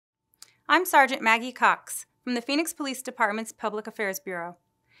I'm Sergeant Maggie Cox from the Phoenix Police Department's Public Affairs Bureau.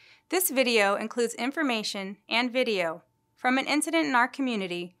 This video includes information and video from an incident in our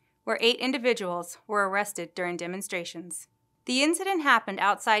community where 8 individuals were arrested during demonstrations. The incident happened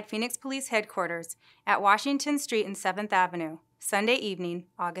outside Phoenix Police Headquarters at Washington Street and 7th Avenue, Sunday evening,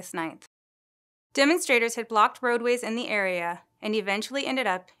 August 9th. Demonstrators had blocked roadways in the area and eventually ended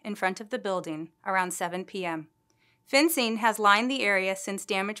up in front of the building around 7 p.m. Fencing has lined the area since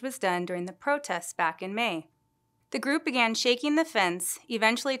damage was done during the protests back in May. The group began shaking the fence,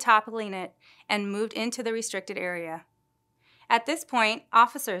 eventually toppling it, and moved into the restricted area. At this point,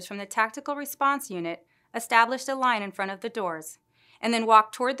 officers from the Tactical Response Unit established a line in front of the doors, and then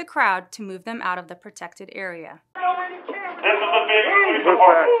walked toward the crowd to move them out of the protected area.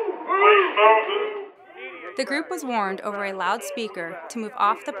 The group was warned over a loudspeaker to move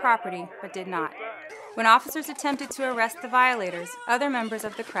off the property, but did not. When officers attempted to arrest the violators, other members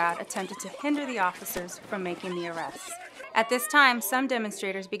of the crowd attempted to hinder the officers from making the arrests. At this time, some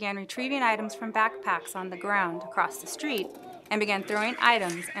demonstrators began retrieving items from backpacks on the ground across the street and began throwing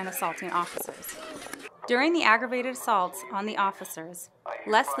items and assaulting officers. During the aggravated assaults on the officers,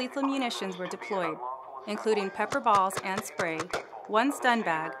 less lethal munitions were deployed, including pepper balls and spray, 1 stun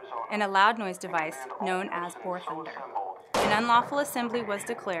bag, and a loud noise device known as bore thunder. An unlawful assembly was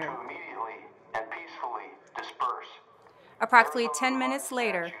declared. Approximately 10 minutes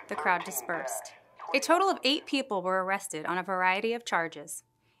later, the crowd dispersed. A total of 8 people were arrested on a variety of charges,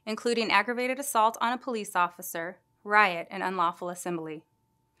 including aggravated assault on a police officer, riot, and unlawful assembly.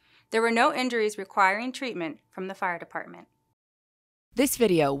 There were no injuries requiring treatment from the fire department. This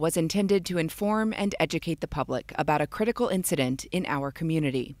video was intended to inform and educate the public about a critical incident in our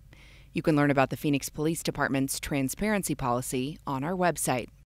community. You can learn about the Phoenix Police Department's transparency policy on our website.